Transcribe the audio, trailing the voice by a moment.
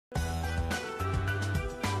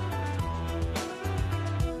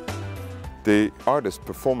The artist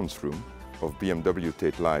performance room of BMW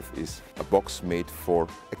Tate Live is a box made for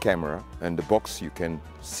a camera, and the box you can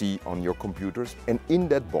see on your computers, and in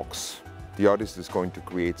that box the artist is going to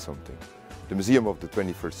create something. The Museum of the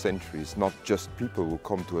 21st Century is not just people who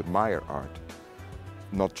come to admire art,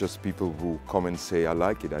 not just people who come and say I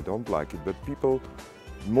like it, I don't like it, but people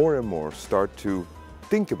more and more start to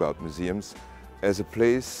think about museums as a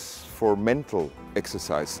place for mental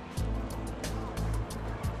exercise.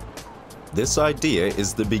 This idea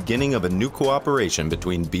is the beginning of a new cooperation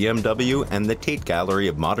between BMW and the Tate Gallery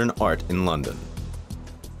of Modern Art in London.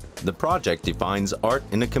 The project defines art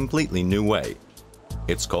in a completely new way.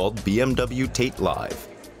 It's called BMW Tate Live.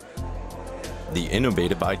 The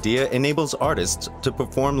innovative idea enables artists to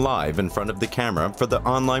perform live in front of the camera for the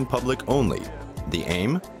online public only. The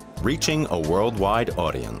aim? Reaching a worldwide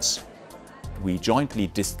audience. We jointly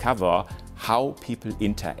discover how people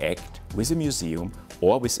interact with a museum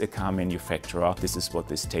or with a car manufacturer. This is what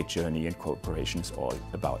this Tate journey and cooperation is all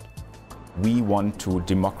about. We want to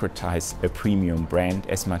democratize a premium brand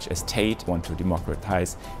as much as Tate want to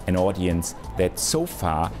democratize an audience that so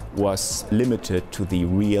far was limited to the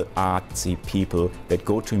real artsy people that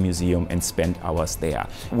go to a museum and spend hours there.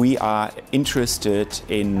 We are interested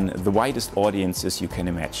in the widest audiences you can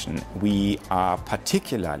imagine. We are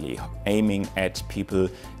particularly aiming at people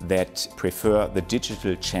that prefer the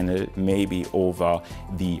digital channel maybe over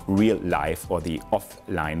the real life or the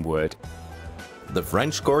offline world. The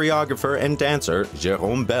French choreographer and dancer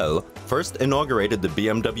Jérôme Bel first inaugurated the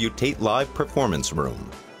BMW Tate Live performance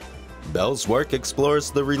room. Bel's work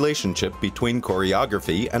explores the relationship between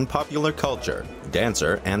choreography and popular culture,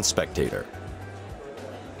 dancer and spectator.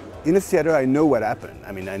 In a theater, I know what happened.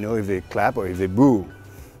 I mean, I know if they clap or if they boo.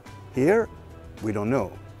 Here, we don't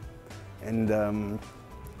know. And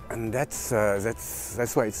that's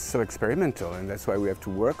why it's so experimental, and that's why we have to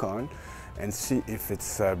work on and see if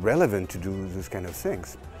it's relevant to do those kind of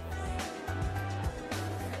things.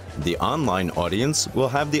 The online audience will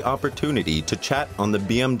have the opportunity to chat on the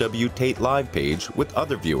BMW Tate Live page with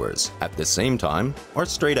other viewers at the same time or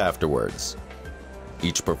straight afterwards.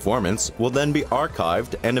 Each performance will then be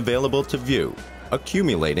archived and available to view,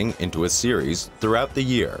 accumulating into a series throughout the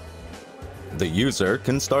year. The user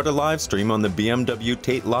can start a live stream on the BMW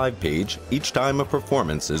Tate Live page each time a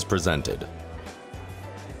performance is presented.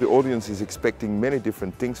 The audience is expecting many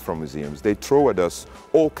different things from museums. They throw at us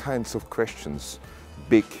all kinds of questions,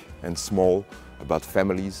 big and small, about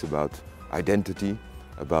families, about identity,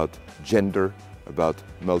 about gender, about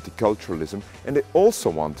multiculturalism, and they also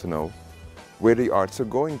want to know where the arts are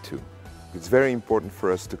going to. It's very important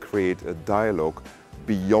for us to create a dialogue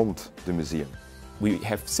beyond the museum. We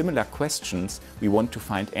have similar questions we want to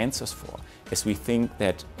find answers for, as we think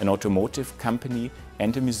that an automotive company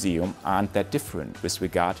and a museum aren't that different with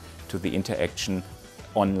regard to the interaction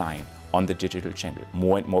online, on the digital channel.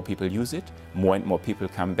 More and more people use it, more and more people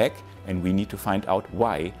come back, and we need to find out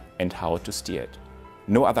why and how to steer it.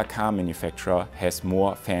 No other car manufacturer has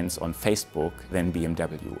more fans on Facebook than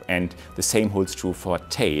BMW, and the same holds true for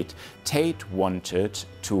Tate. Tate wanted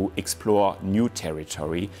to explore new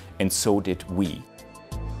territory, and so did we.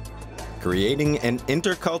 Creating an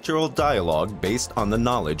intercultural dialogue based on the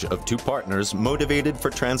knowledge of two partners motivated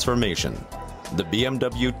for transformation. The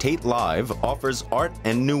BMW Tate Live offers art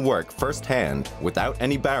and new work firsthand without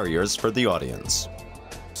any barriers for the audience.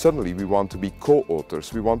 Suddenly we want to be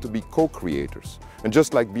co-authors, we want to be co-creators. And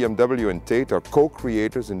just like BMW and Tate are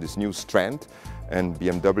co-creators in this new strand, and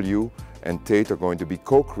BMW and Tate are going to be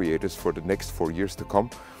co-creators for the next 4 years to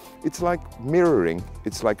come, it's like mirroring,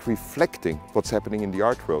 it's like reflecting what's happening in the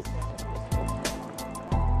art world.